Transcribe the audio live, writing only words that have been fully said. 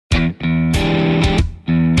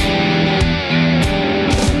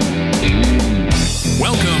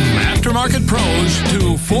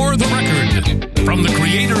from the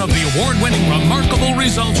creator of the award-winning Remarkable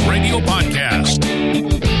Results radio podcast.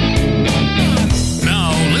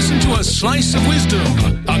 Now, listen to a slice of wisdom,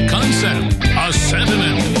 a concept, a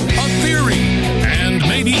sentiment, a theory, and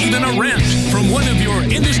maybe even a rant from one of your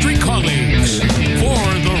industry colleagues. For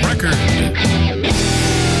the Record.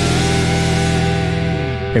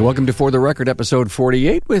 Hey, welcome to For the Record, episode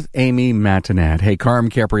 48 with Amy Matinat. Hey, Carm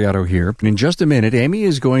Capriato here. In just a minute, Amy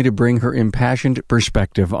is going to bring her impassioned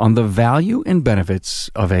perspective on the value and benefits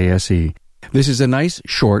of ASE. This is a nice,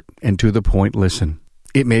 short, and to-the-point listen.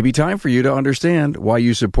 It may be time for you to understand why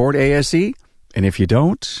you support ASE, and if you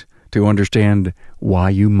don't, to understand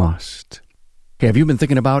why you must. Hey, have you been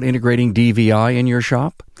thinking about integrating DVI in your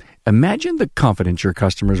shop? Imagine the confidence your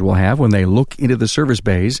customers will have when they look into the service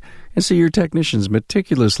bays and see your technicians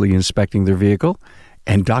meticulously inspecting their vehicle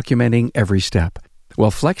and documenting every step.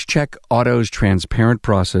 Well, FlexCheck Auto's transparent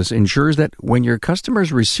process ensures that when your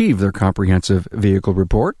customers receive their comprehensive vehicle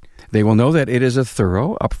report, they will know that it is a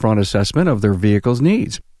thorough, upfront assessment of their vehicle's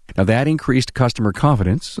needs. Now, that increased customer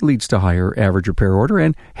confidence leads to higher average repair order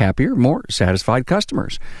and happier, more satisfied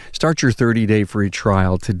customers. Start your 30-day free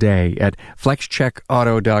trial today at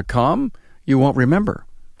flexcheckauto.com. You won't remember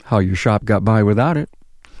how your shop got by without it.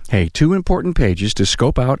 Hey, 2 important pages to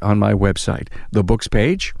scope out on my website. The books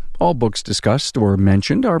page, all books discussed or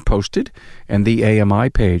mentioned are posted, and the AMI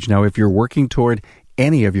page. Now, if you're working toward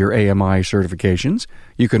any of your AMI certifications,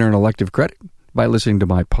 you can earn elective credit by listening to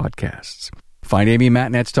my podcasts. Find Amy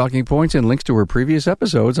Matinat's talking points and links to her previous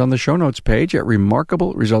episodes on the show notes page at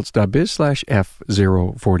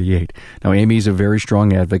remarkableresults.biz/F048. Now, Amy is a very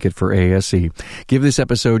strong advocate for ASE. Give this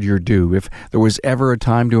episode your due. If there was ever a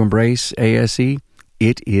time to embrace ASE,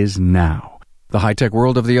 it is now. The high-tech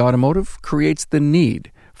world of the automotive creates the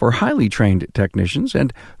need for highly trained technicians,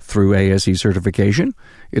 and through ASE certification,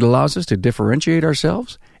 it allows us to differentiate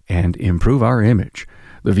ourselves and improve our image.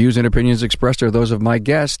 The views and opinions expressed are those of my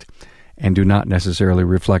guest and do not necessarily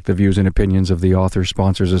reflect the views and opinions of the author,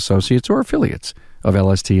 sponsors, associates, or affiliates of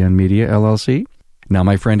LSTN Media, LLC. Now,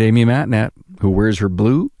 my friend Amy Matinat, who wears her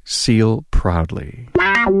blue seal proudly.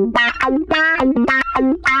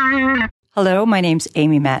 Hello, my name's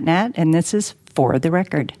Amy Matinat, and this is For the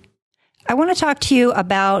Record. I want to talk to you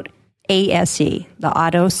about ASE, the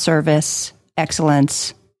Auto Service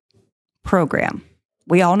Excellence Program.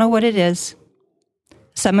 We all know what it is.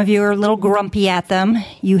 Some of you are a little grumpy at them.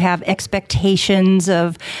 You have expectations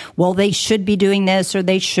of, well, they should be doing this or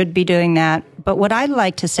they should be doing that. But what I'd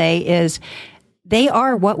like to say is they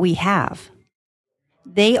are what we have.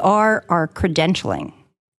 They are our credentialing.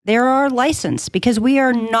 They're our license because we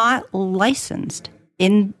are not licensed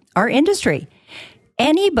in our industry.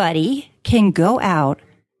 Anybody can go out,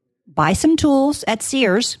 buy some tools at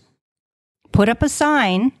Sears, put up a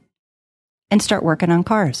sign, and start working on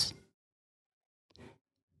cars.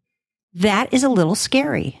 That is a little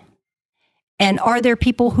scary. And are there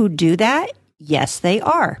people who do that? Yes, they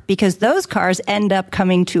are, because those cars end up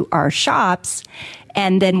coming to our shops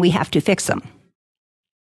and then we have to fix them.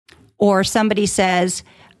 Or somebody says,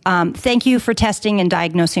 thank you for testing and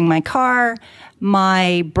diagnosing my car.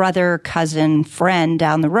 My brother, cousin, friend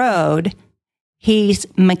down the road, he's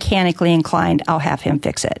mechanically inclined. I'll have him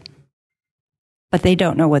fix it. But they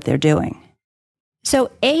don't know what they're doing.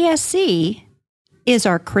 So ASE is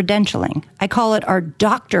our credentialing. I call it our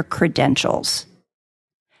doctor credentials.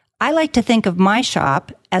 I like to think of my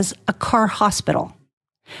shop as a car hospital.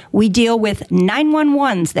 We deal with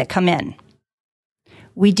 911s that come in.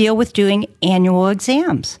 We deal with doing annual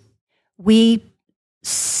exams. We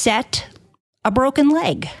set a broken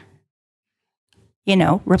leg. You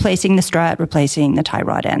know, replacing the strut, replacing the tie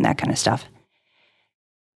rod end, that kind of stuff.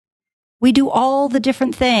 We do all the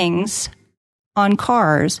different things on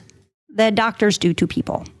cars that doctors do to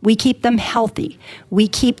people. We keep them healthy. We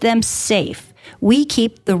keep them safe. We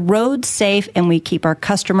keep the roads safe, and we keep our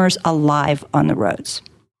customers alive on the roads.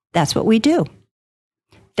 That's what we do.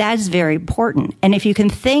 That is very important. And if you can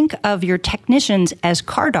think of your technicians as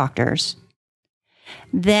car doctors,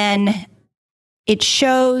 then it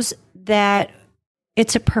shows that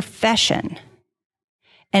it's a profession.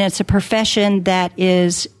 And it's a profession that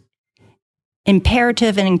is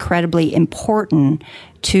imperative and incredibly important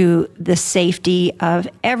to the safety of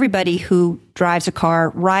everybody who drives a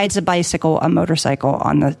car, rides a bicycle, a motorcycle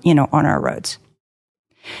on our roads.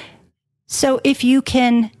 So if you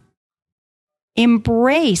can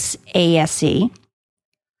embrace ASE,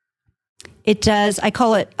 it does, I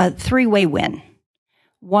call it a 3-way win.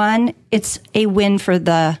 One, it's a win for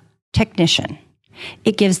the technician.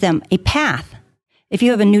 It gives them a path. If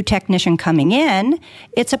you have a new technician coming in,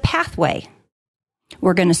 it's a pathway.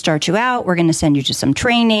 We're going to start you out. We're going to send you to some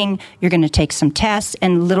training. You're going to take some tests.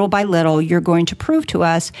 And little by little, you're going to prove to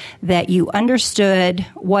us that you understood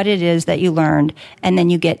what it is that you learned. And then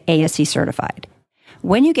you get ASE certified.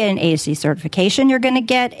 When you get an ASE certification, you're going to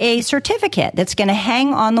get a certificate that's going to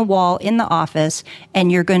hang on the wall in the office.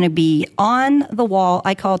 And you're going to be on the wall.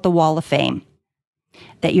 I call it the Wall of Fame.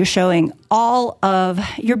 That you're showing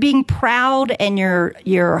you're being proud and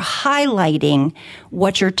you're highlighting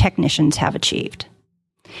what your technicians have achieved.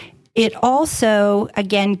 It also,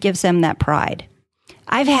 again, gives them that pride.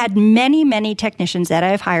 I've had many, many technicians that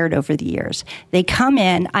I've hired over the years. They come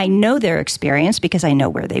in, I know their experience because I know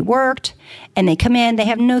where they worked, and they come in, they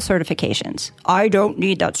have no certifications. I don't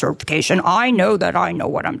need that certification. I know that I know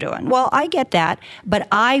what I'm doing. Well, I get that, but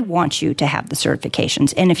I want you to have the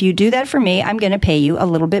certifications. And if you do that for me, I'm going to pay you a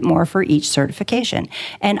little bit more for each certification.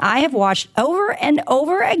 And I have watched over and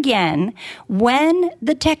over again when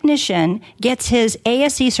the technician gets his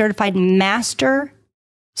ASE certified master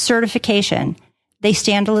certification, they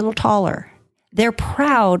stand a little taller. They're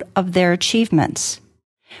proud of their achievements.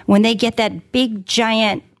 When they get that big,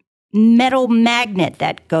 giant metal magnet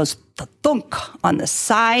that goes thunk on the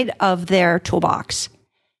side of their toolbox,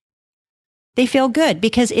 they feel good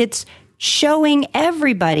because it's showing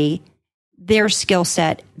everybody their skill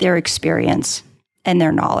set, their experience, and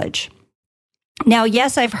their knowledge. Now,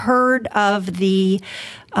 yes, I've heard of the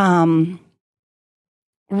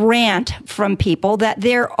rant from people that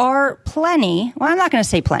there are plenty, well, I'm not going to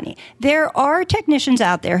say plenty. There are technicians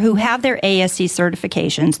out there who have their ASE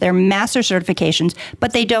certifications, their master certifications,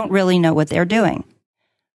 but they don't really know what they're doing.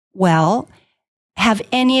 Well, have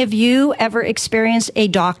any of you ever experienced a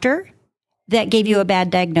doctor that gave you a bad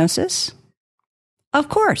diagnosis? Of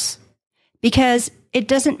course, because it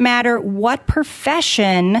doesn't matter what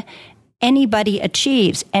profession anybody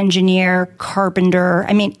achieves, engineer, carpenter,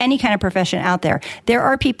 any kind of profession out there. There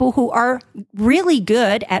are people who are really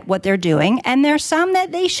good at what they're doing, and there's some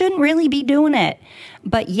that they shouldn't really be doing it.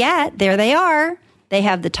 But yet, there they are. They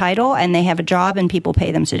have the title, and they have a job, and people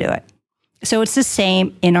pay them to do it. So it's the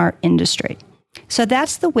same in our industry. So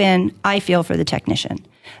that's the win I feel for the technician.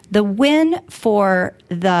 The win for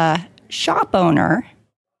the shop owner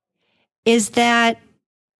is that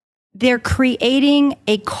they're creating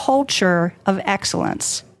a culture of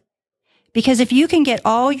excellence. Because if you can get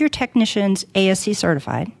all your technicians ASE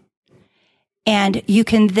certified, and you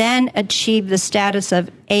can then achieve the status of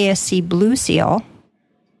ASE Blue Seal,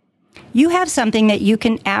 you have something that you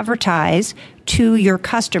can advertise to your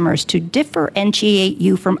customers to differentiate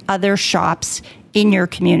you from other shops in your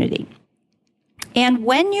community. And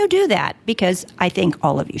when you do that, because I think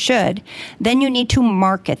all of you should, then you need to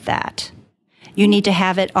market that. You need to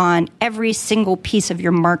have it on every single piece of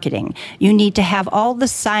your marketing. You need to have all the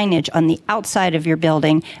signage on the outside of your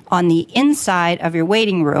building, on the inside of your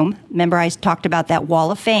waiting room. Remember, I talked about that Wall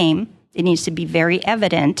of Fame. It needs to be very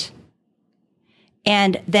evident.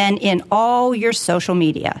 And then in all your social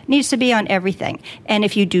media. It needs to be on everything. And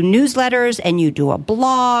if you do newsletters and you do a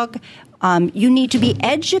blog, you need to be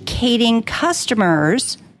educating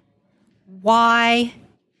customers why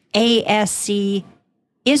ASE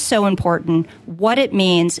is so important, what it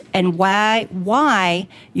means, and why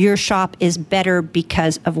your shop is better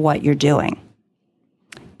because of what you're doing.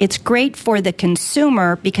 It's great for the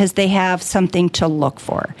consumer because they have something to look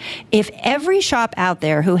for. If every shop out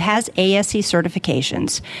there who has ASE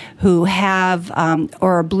certifications, who have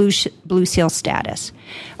or a Blue Seal status,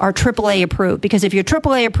 are AAA approved, because if you're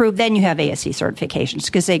AAA approved, then you have ASE certifications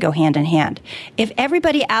because they go hand in hand. If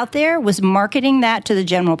everybody out there was marketing that to the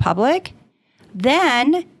general public,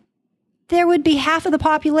 then there would be half of the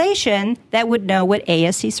population that would know what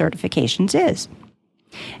ASE certifications is.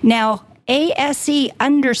 Now, ASE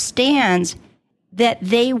understands that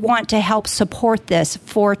they want to help support this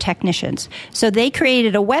for technicians. So they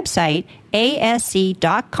created a website,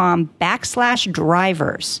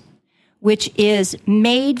 ase.com/drivers, which is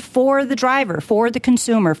made for the driver, for the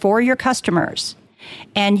consumer, for your customers.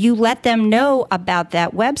 And you let them know about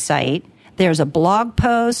that website. There's a blog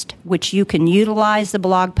post, which you can utilize the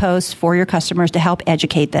blog post for your customers to help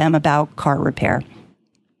educate them about car repair.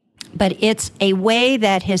 But it's a way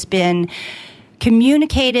that has been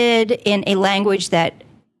communicated in a language that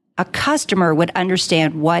a customer would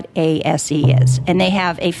understand what ASE is. And they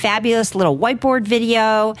have a fabulous little whiteboard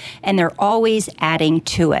video, and they're always adding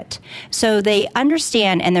to it. So they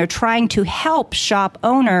understand, and they're trying to help shop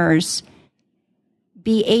owners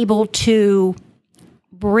be able to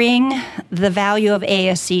bring the value of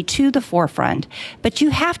ASC to the forefront. But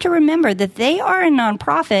you have to remember that they are a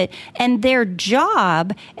nonprofit, and their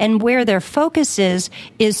job and where their focus is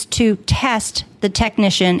to test the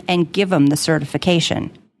technician and give them the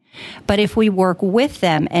certification. But if we work with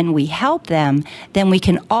them and we help them, then we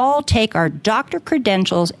can all take our doctor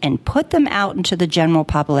credentials and put them out into the general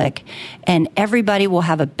public, and everybody will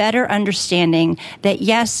have a better understanding that,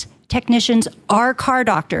 yes, technicians are car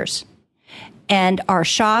doctors and our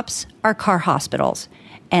shops are car hospitals,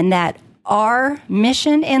 and that our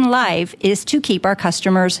mission in life is to keep our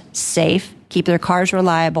customers safe, keep their cars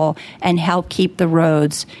reliable, and help keep the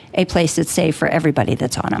roads a place that's safe for everybody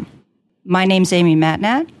that's on them. My name's Amy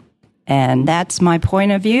Matnat, and that's my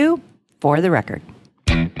point of view for the record.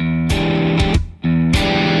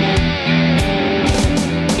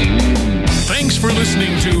 Thanks for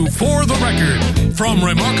listening to For the Record from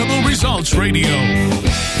Remarkable Results Radio.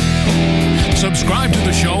 Subscribe to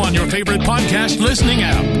the show on your favorite podcast listening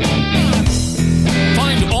app.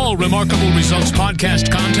 Find all Remarkable Results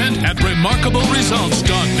podcast content at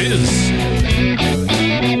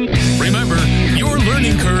remarkableresults.biz. Remember, your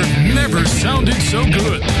learning curve never sounded so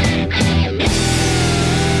good.